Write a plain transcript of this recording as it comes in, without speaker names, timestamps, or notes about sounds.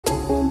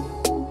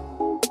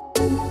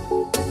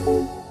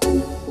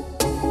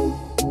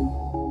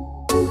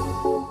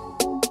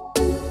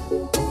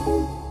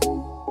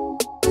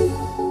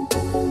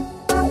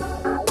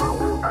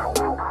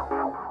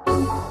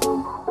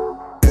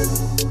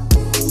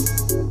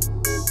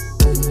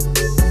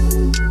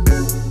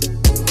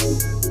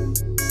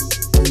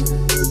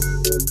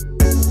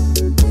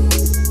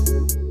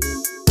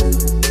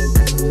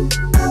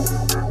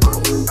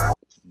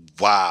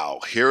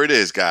here it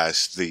is,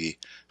 guys, the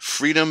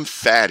Freedom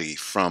Fatty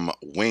from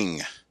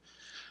Wing.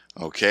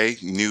 Okay,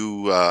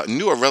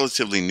 newer,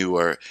 relatively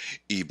newer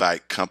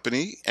e-bike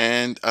company,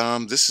 and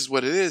this is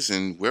what it is,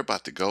 and we're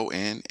about to go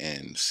in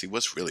and see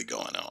what's really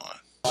going on.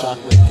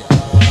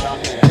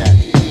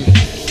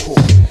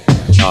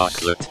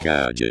 Chocolate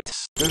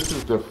gadgets. This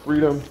is the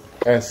Freedom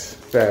S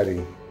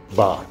Fatty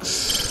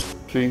box.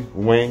 See,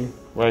 Wing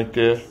right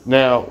there.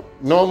 Now,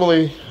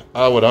 normally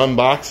I would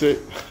unbox it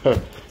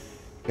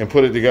and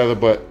put it together,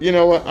 but you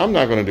know what? I'm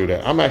not gonna do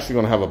that. I'm actually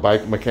gonna have a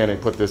bike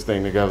mechanic put this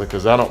thing together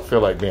because I don't feel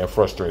like being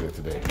frustrated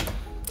today.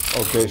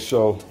 Okay,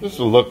 so this is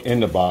a look in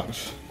the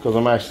box because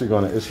I'm actually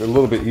gonna, it's a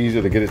little bit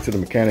easier to get it to the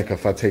mechanic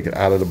if I take it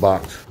out of the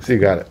box. So you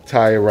got a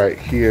tire right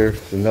here,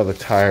 another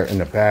tire in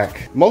the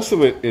back. Most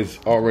of it is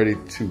already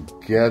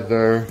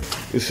together.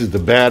 This is the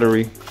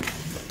battery.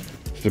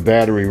 It's the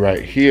battery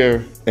right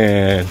here,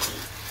 and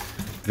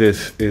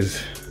this is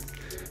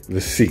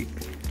the seat,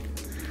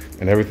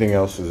 and everything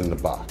else is in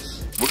the box.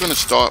 We're going to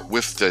start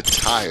with the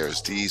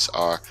tires. These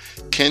are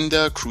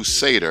Kenda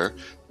Crusader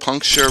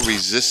puncture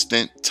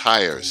resistant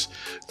tires.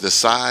 The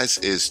size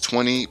is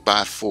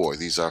 20x4.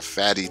 These are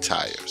fatty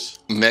tires.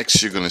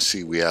 Next, you're going to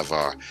see we have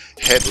our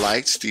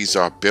headlights. These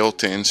are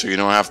built in, so you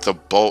don't have to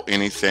bolt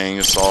anything.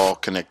 It's all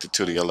connected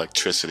to the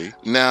electricity.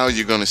 Now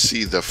you're going to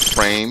see the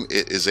frame.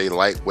 It is a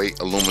lightweight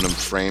aluminum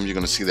frame. You're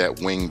going to see that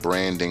Wing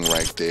branding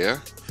right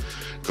there.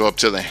 Go up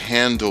to the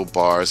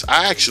handlebars.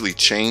 I actually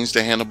changed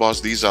the handlebars.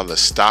 These are the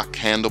stock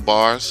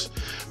handlebars.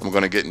 I'm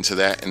going to get into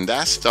that. And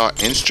that's our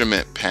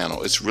instrument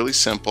panel. It's really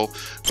simple.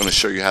 I'm going to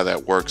show you how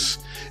that works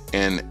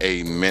in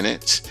a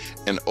minute.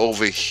 And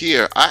over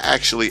here, I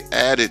actually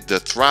added the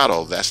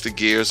throttle. That's the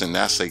gears and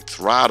that's a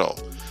throttle.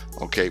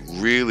 Okay,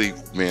 really,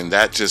 man,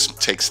 that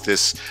just takes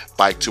this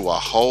bike to a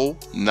whole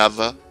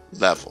nother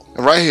level.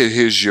 And right here,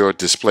 here's your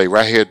display.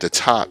 Right here at the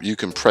top, you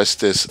can press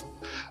this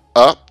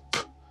up.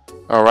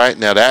 All right,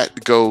 now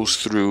that goes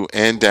through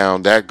and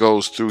down. That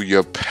goes through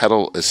your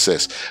pedal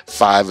assist.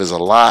 5 is a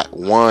lot.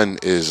 1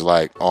 is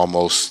like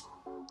almost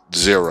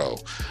 0.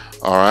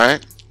 All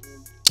right,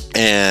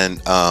 and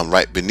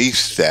right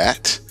beneath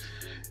that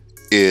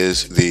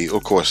is the,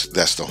 of course,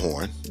 that's the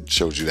horn.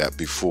 Showed you that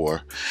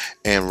before.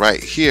 And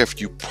right here, if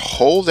you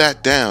hold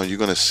that down, you're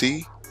gonna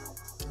see,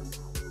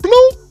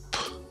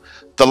 bloop,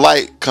 the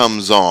light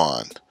comes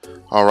on.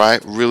 All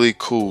right, really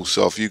cool.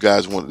 So if you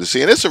guys wanted to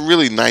see, and it's a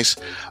really nice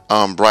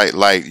bright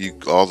light,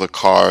 all the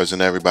cars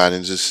and everybody,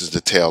 and this is the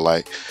tail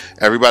light.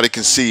 Everybody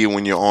can see you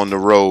when you're on the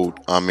road.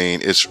 I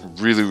mean, it's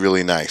really,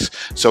 really nice.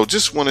 So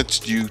just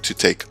wanted you to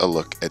take a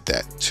look at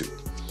that too.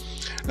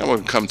 Now we're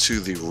gonna come to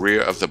the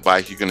rear of the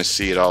bike. You're gonna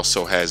see it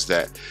also has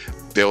that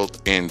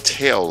built-in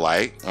tail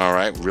light. All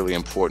right, really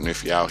important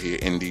if you're out here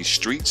in these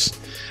streets.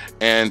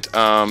 And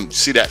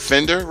see that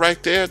fender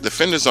right there? The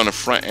fender's on the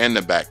front and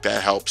the back.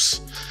 That helps.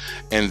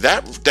 And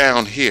that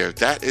down here,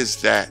 that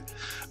is that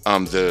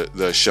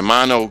the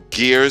Shimano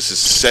gears is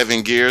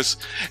 7 gears,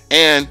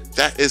 and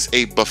that is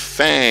a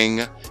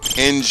Bafang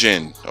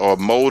engine or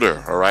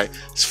motor. All right,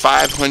 it's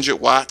 500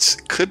 watts.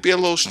 Could be a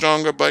little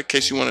stronger, but in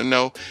case you want to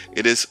know,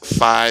 it is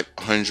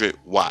 500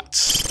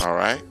 watts. All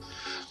right,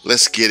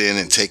 let's get in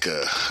and take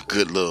a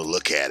good little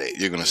look at it.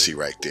 You're gonna see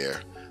right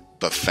there,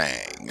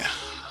 Bafang.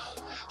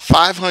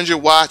 500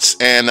 watts,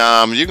 and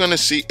you're gonna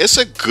see it's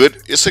a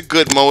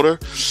good motor.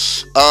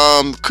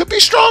 Could be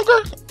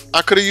stronger.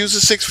 I could have used a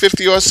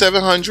 650 or a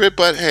 700,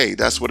 but hey,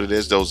 that's what it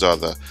is. Those are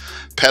the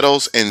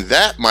pedals, and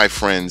that, my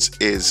friends,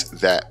 is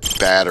that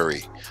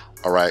battery.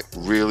 All right,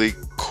 really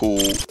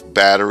cool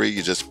battery.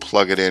 You just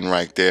plug it in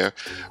right there.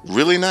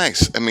 Really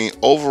nice. I mean,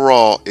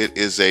 overall, it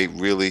is a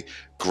really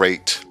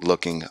great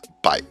looking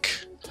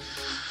bike.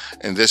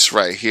 And this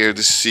right here,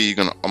 this, see,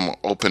 I'm gonna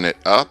open it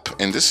up,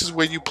 and this is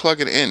where you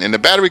plug it in, and the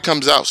battery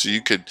comes out, so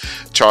you could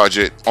charge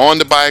it on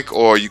the bike,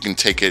 or you can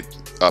take it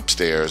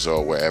upstairs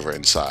or wherever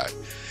inside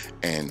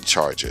and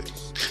charge it.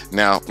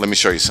 Now let me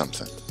show you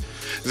something.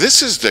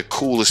 This is the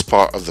coolest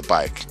part of the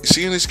bike. You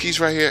see in these keys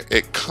right here,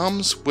 it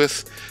comes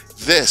with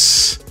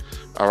this.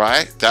 All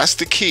right, that's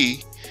the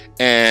key,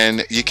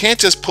 and you can't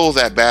just pull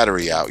that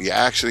battery out. You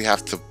actually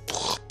have to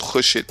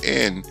push it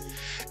in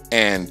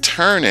and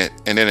turn it,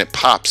 and then it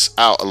pops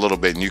out a little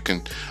bit, and you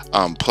can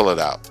pull it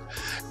out.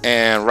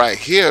 And right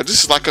here,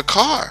 this is like a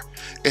car.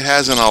 It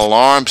has an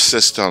alarm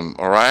system,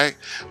 all right,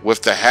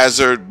 with the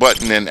hazard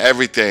button and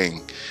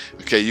everything.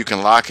 Okay, you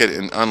can lock it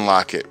and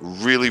unlock it.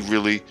 Really,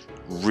 really,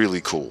 really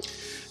cool.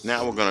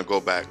 Now we're gonna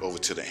go back over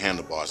to the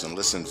handlebars and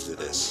listen to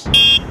this.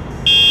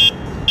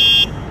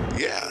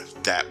 Yeah,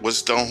 that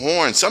was the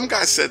horn. Some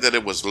guy said that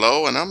it was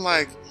low, and I'm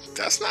like,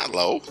 that's not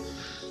low.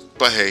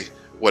 But hey,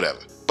 whatever.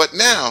 But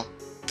now,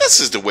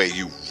 this is the way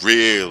you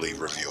really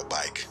review a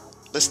bike.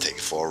 Let's take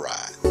it for a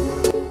ride.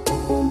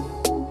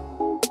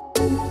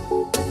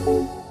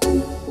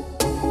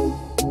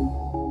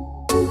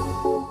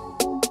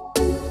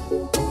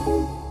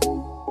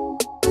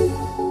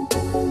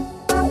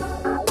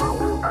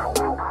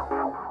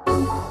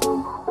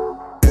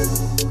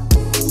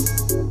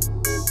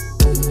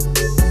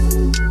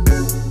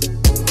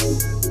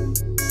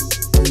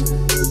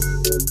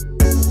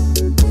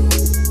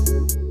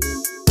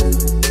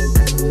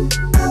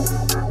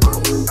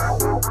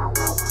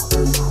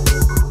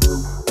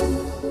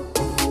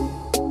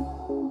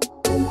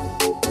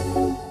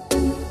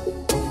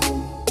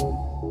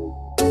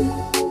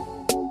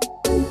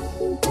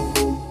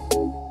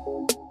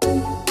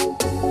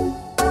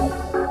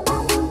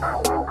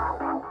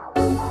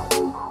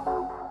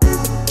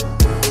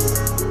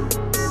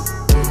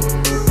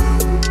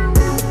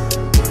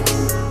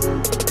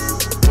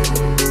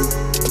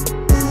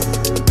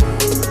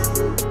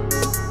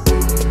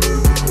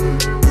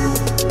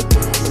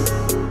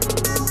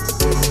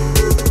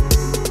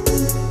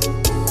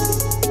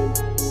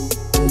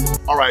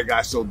 right,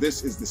 guys, so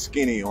this is the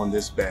skinny on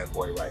this bad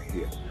boy right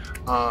here.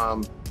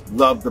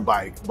 Love the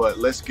bike, but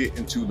let's get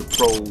into the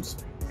pros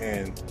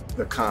and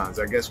the cons.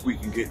 I guess we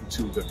can get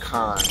into the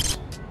cons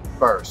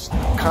first.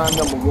 Con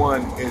number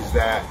one is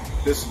that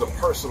this is a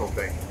personal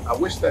thing. I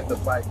wish that the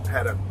bike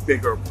had a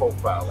bigger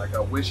profile. Like,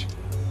 I wish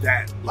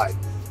that, like,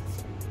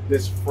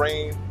 this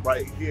frame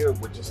right here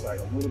was just like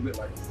a little bit,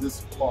 like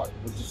this part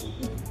was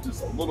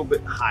just a little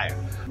bit higher.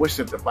 Wish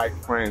that the bike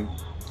frame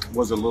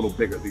was a little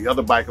bigger. The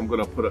other bike, I'm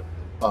gonna put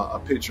a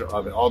picture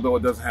of it. Although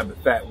it doesn't have the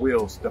fat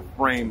wheels, the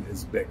frame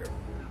is bigger.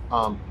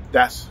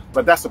 That's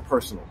a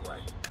personal right.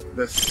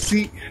 The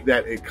seat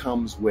that it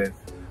comes with,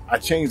 I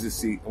changed the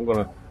seat. I'm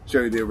gonna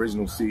show you the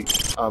original seat.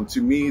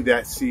 To me,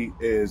 that seat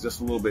is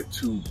just a little bit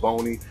too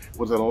bony.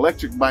 With an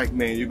electric bike,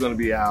 man, you're gonna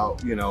be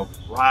out, you know,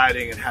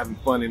 riding and having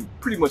fun and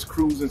pretty much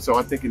cruising. So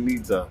I think it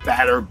needs a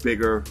fatter,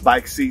 bigger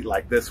bike seat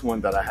like this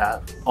one that I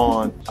have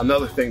on.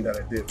 Another thing that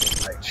I did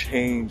was I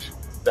changed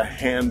the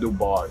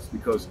handlebars,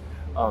 because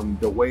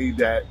the way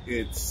that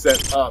it's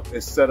set up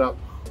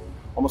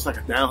almost like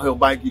a downhill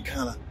bike. You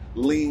kind of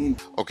lean.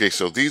 Okay,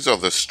 so these are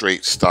the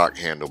straight stock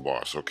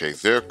handlebars. Okay,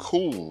 they're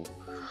cool,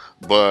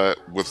 but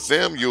with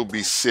them you'll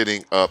be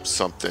sitting up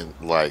something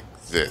like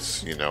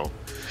this, you know.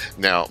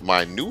 Now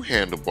my new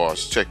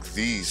handlebars, check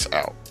these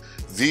out.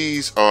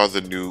 These are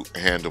the new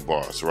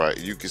handlebars, right?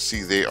 You can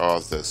see they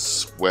are the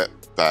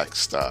swept back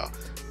style.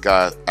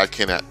 God, I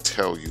cannot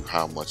tell you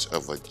how much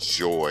of a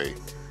joy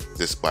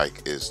this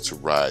bike is to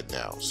ride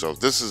now. So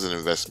this is an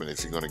investment.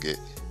 If you're going to get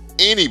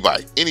any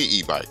bike, any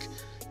e-bike,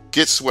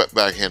 get swept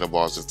back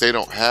handlebars. If they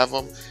don't have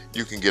them,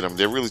 you can get them.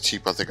 They're really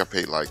cheap. I think I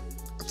paid like,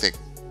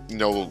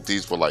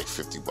 these were like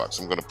 50 bucks.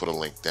 I'm going to put a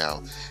link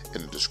down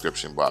in the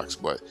description box,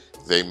 but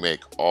they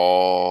make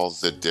all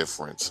the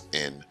difference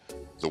in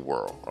the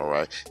world. All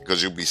right,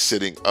 because you'll be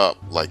sitting up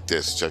like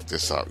this. Check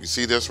this out. You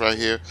see this right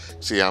here?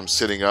 See, I'm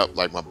sitting up,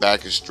 like my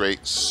back is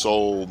straight,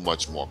 so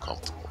much more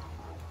comfortable.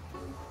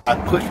 I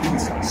put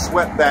these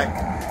swept back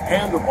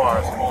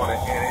handlebars on it,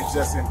 and it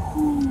just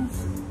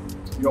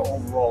improves your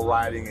overall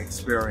riding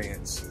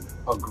experience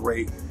a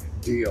great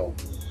deal.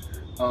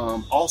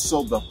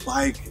 Also, the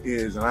bike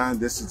is, and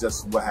this is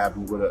just what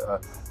happened with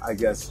I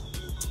guess,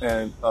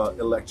 an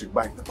electric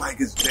bike. The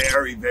bike is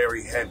very,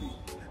 very heavy.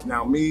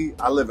 Now me,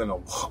 I live in a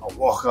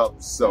walk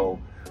up, so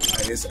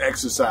it's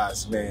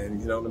exercise, man.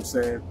 You know what I'm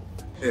saying?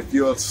 If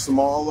you're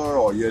smaller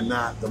or you're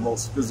not the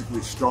most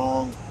physically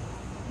strong,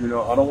 you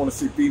know, I don't want to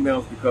see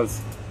females,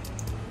 because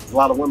there's a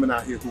lot of women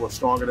out here who are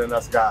stronger than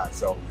us guys.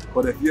 So,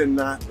 but if you're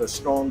not the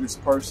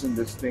strongest person,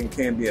 this thing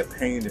can be a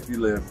pain if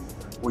you live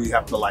where you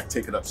have to like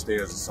take it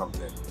upstairs or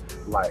something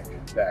like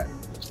that.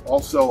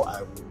 Also,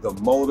 the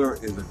motor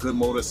is a good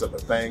motor. It's a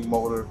Fang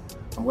motor.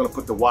 I'm going to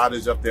put the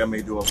wattage up there. I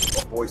may do a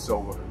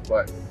voiceover,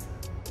 but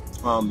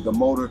the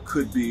motor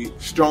could be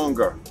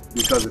stronger,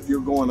 because if you're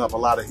going up a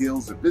lot of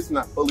hills, if it's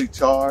not fully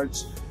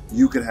charged,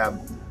 you could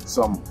have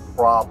some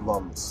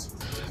problems.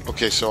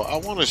 Okay, so I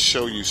want to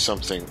show you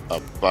something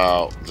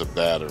about the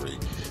battery.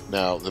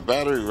 Now, the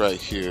battery right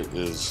here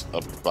is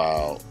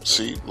about,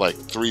 see, like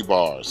 3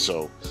 bars.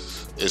 So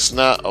it's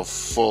not a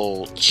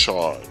full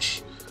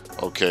charge.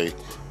 Okay,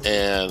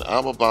 and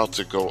I'm about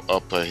to go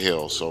up a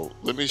hill. So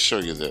let me show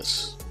you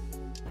this.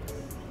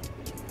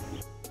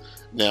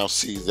 Now,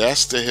 see,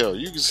 that's the hill.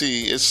 You can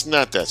see it's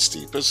not that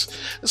steep.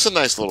 It's a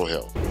nice little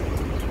hill.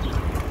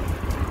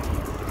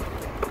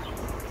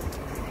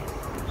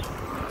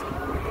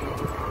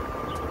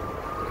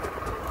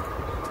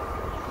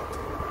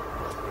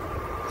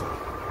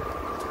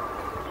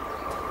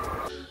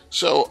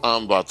 So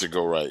I'm about to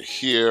go right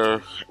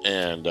here,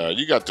 and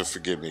you got to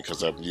forgive me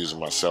because I'm using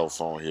my cell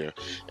phone here,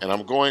 and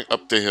I'm going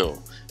up the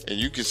hill, and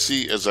you can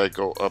see as I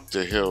go up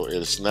the hill,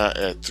 it's not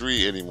at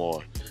 3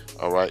 anymore.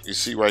 All right, you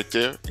see right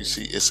there, you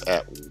see it's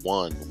at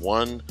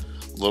one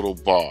little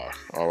bar.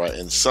 All right,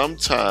 and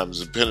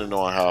sometimes depending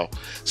on how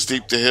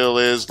steep the hill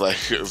is, like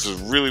if it's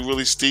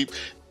really steep,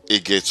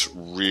 it gets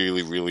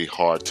really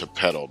hard to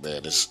pedal,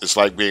 man. It's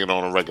like being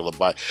on a regular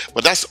bike,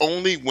 but that's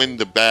only when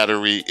the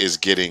battery is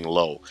getting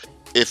low.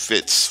 If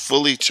it's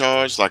fully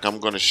charged, like I'm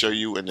going to show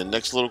you in the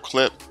next little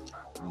clip,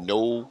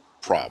 no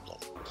problem.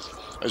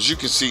 As you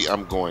can see,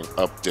 I'm going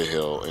up the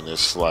hill, and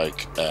it's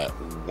like at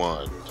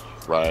 1,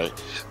 right?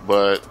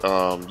 But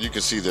you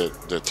can see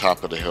the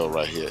top of the hill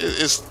right here.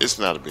 It's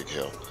not a big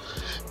hill.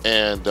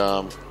 And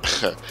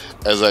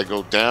as I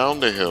go down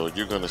the hill,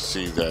 you're going to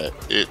see that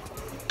it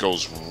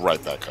goes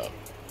right back up.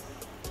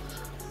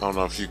 I don't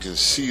know if you can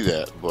see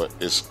that, but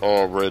it's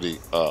already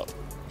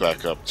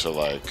back up to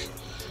like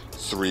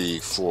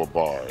 3-4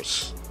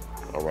 bars.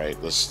 All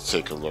right, let's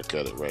take a look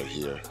at it right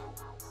here.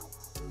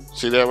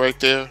 See that right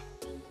there?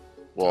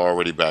 We're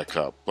already back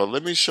up, but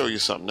let me show you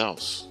something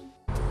else.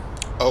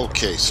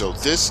 Okay, so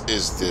this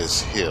is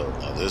this hill.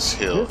 Now this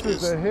hill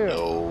is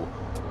no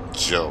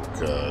joke.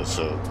 It's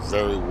a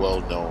very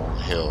well-known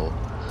hill,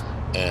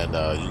 and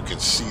you can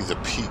see the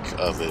peak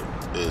of it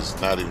is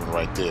not even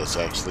right there. It's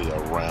actually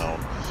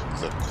around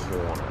the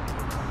corner.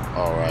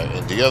 All right,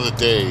 and the other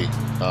day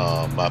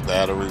my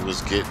battery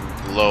was getting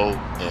low,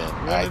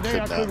 and I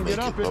could not make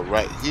it. But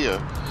right here,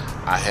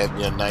 I had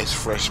me a nice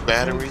fresh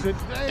battery,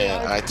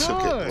 and I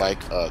took it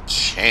like a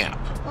champ.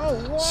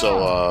 Oh, wow.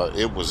 So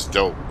it was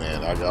dope,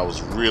 man. I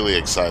was really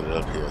excited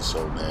up here.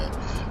 So, man,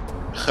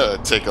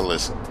 take a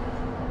listen.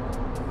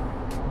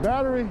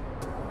 Battery,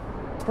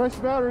 fresh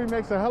battery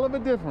makes a hell of a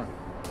difference.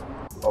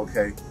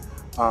 Okay,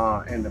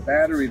 and the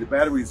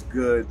battery's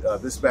good.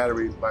 This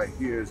battery right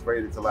here is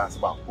rated to last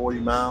about 40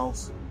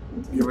 miles,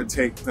 give or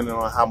take, depending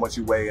on how much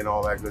you weigh and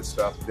all that good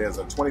stuff. There's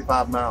a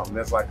 25 mile and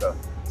there's like a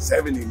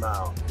 70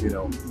 mile, you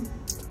know,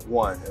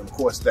 one. And of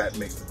course that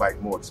makes the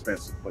bike more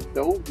expensive, but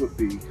those would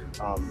be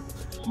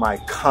my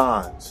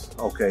cons.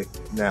 Okay,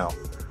 now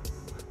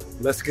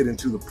let's get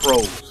into the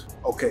pros.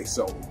 Okay,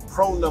 so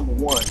pro number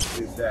one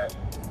is that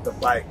the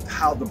bike,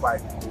 how the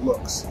bike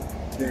looks.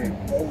 The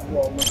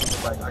overall look of the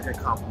bike, I get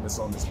compliments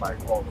on this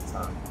bike all the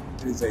time.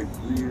 It is a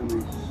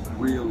really,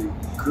 really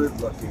good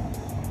looking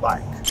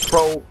bike.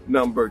 Pro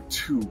number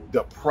two,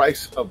 the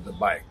price of the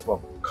bike.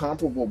 For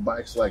comparable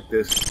bikes like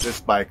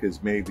this bike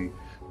is maybe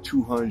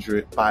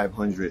 $200,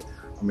 $500.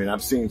 I mean,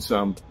 I've seen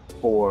some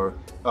for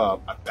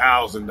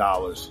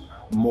 $1,000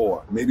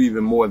 more, maybe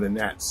even more than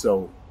that.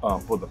 So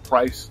for the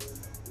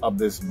price of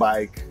this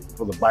bike,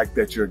 for the bike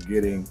that you're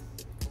getting,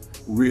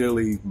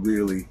 really,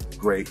 really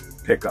great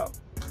pickup.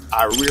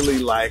 I really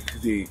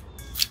like the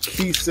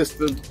key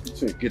system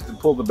to get to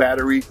pull the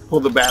battery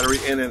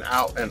in and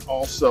out, and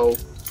also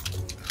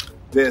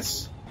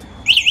this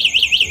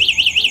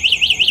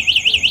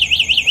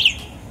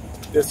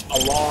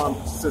alarm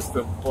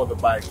system for the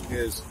bike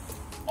is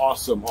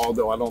awesome.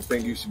 Although I don't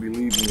think you should be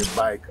leaving your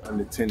bike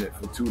unattended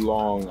for too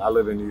long. I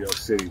live in New York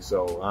City,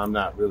 so I'm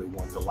not really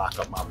one to lock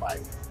up my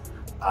bike.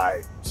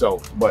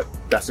 But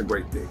that's a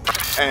great thing.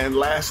 And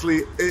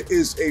lastly, it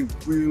is a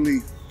really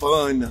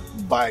fun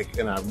bike,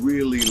 and I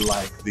really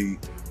like the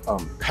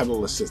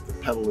pedal assist. The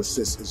pedal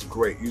assist is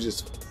great. You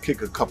just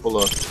kick a couple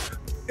of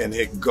and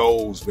it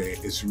goes, man.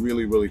 It's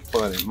really, really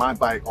fun. And my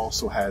bike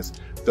also has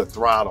the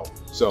throttle,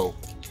 so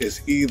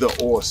it's either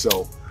or.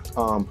 So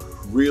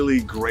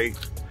really great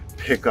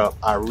pickup.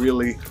 I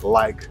really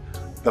like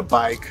the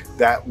bike.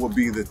 That would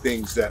be the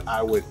things that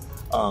I would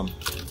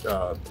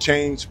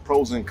change,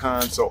 pros and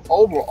cons. So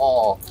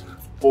overall,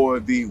 for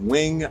the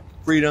Wing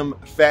Freedom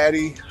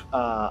Fatty,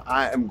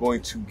 I am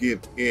going to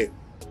give it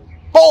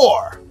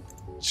 4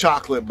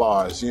 chocolate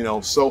bars. You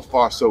know, so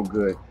far so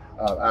good.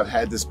 I've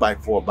had this bike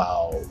for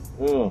about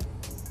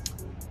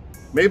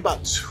maybe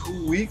about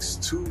 2 weeks,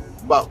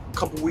 about a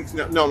couple weeks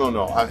now.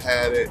 No, I've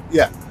had it,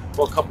 yeah,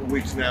 for a couple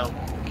weeks now,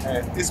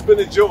 and it's been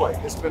a joy.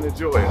 It's been a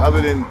joy.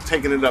 Other than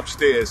taking it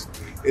upstairs,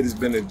 it has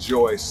been a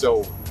joy.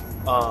 So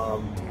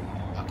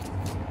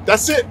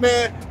that's it,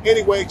 man.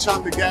 Anyway,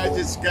 Chocolate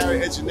Gadgets, Gary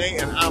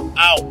Edgenay, and I'm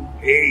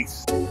out.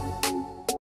 Peace.